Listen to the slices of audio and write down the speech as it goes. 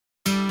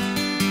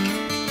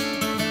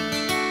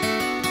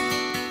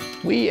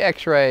We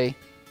x-ray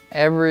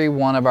every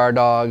one of our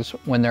dogs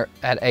when they're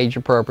at age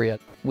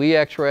appropriate. We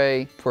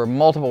x-ray for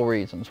multiple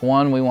reasons.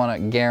 One, we want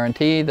to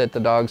guarantee that the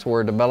dogs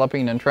we're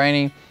developing and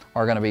training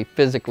are going to be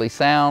physically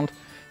sound.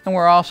 And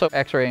we're also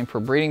x-raying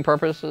for breeding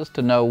purposes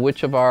to know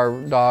which of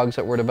our dogs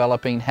that we're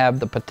developing have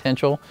the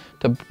potential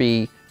to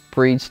be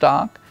breed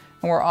stock.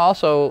 And we're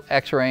also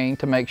x-raying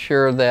to make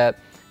sure that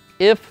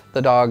if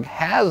the dog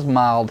has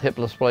mild hip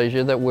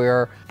dysplasia, that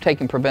we're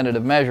taking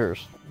preventative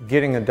measures.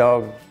 Getting a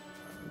dog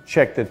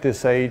checked at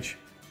this age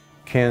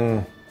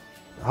can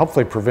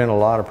hopefully prevent a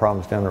lot of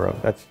problems down the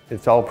road.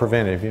 It's all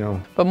preventive, you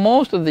know. But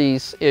most of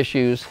these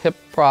issues, hip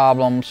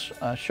problems,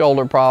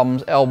 shoulder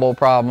problems, elbow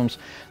problems,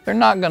 they're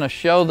not going to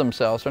show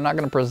themselves. They're not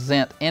going to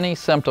present any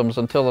symptoms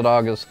until the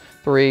dog is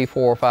 3,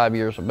 4, 5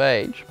 years of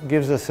age. It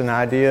gives us an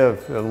idea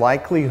of the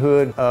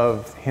likelihood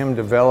of him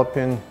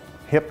developing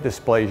hip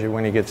dysplasia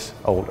when he gets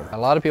older. A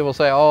lot of people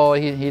say, oh,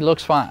 he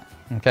looks fine.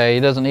 Okay, he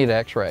doesn't need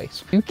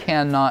x-rays. You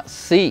cannot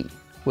see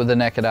with the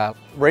naked eye.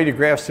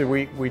 Radiographs that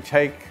we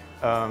take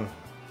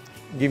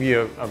give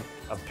you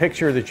a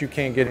picture that you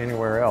can't get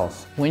anywhere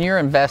else. When you're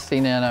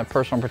investing in a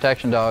personal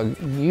protection dog,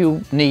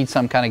 you need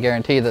some kind of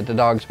guarantee that the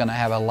dog's going to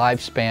have a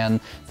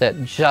lifespan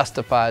that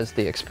justifies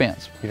the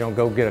expense. You don't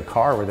go get a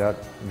car without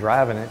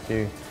driving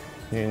it.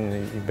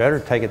 You better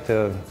take it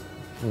to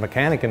a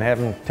mechanic and have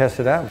him test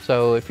it out.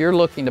 So if you're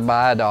looking to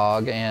buy a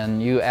dog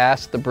and you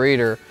ask the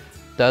breeder,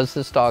 does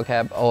this dog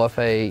have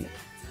OFA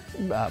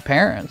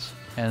parents,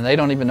 and they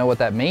don't even know what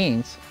that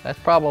means, that's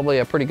probably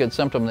a pretty good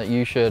symptom that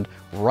you should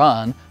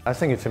run. I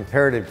think it's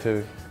imperative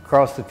to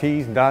cross the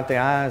T's and dot the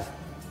I's,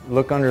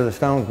 look under the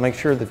stones, make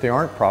sure that there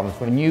aren't problems.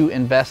 When you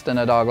invest in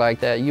a dog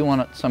like that, you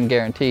want some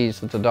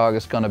guarantees that the dog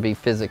is going to be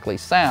physically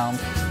sound.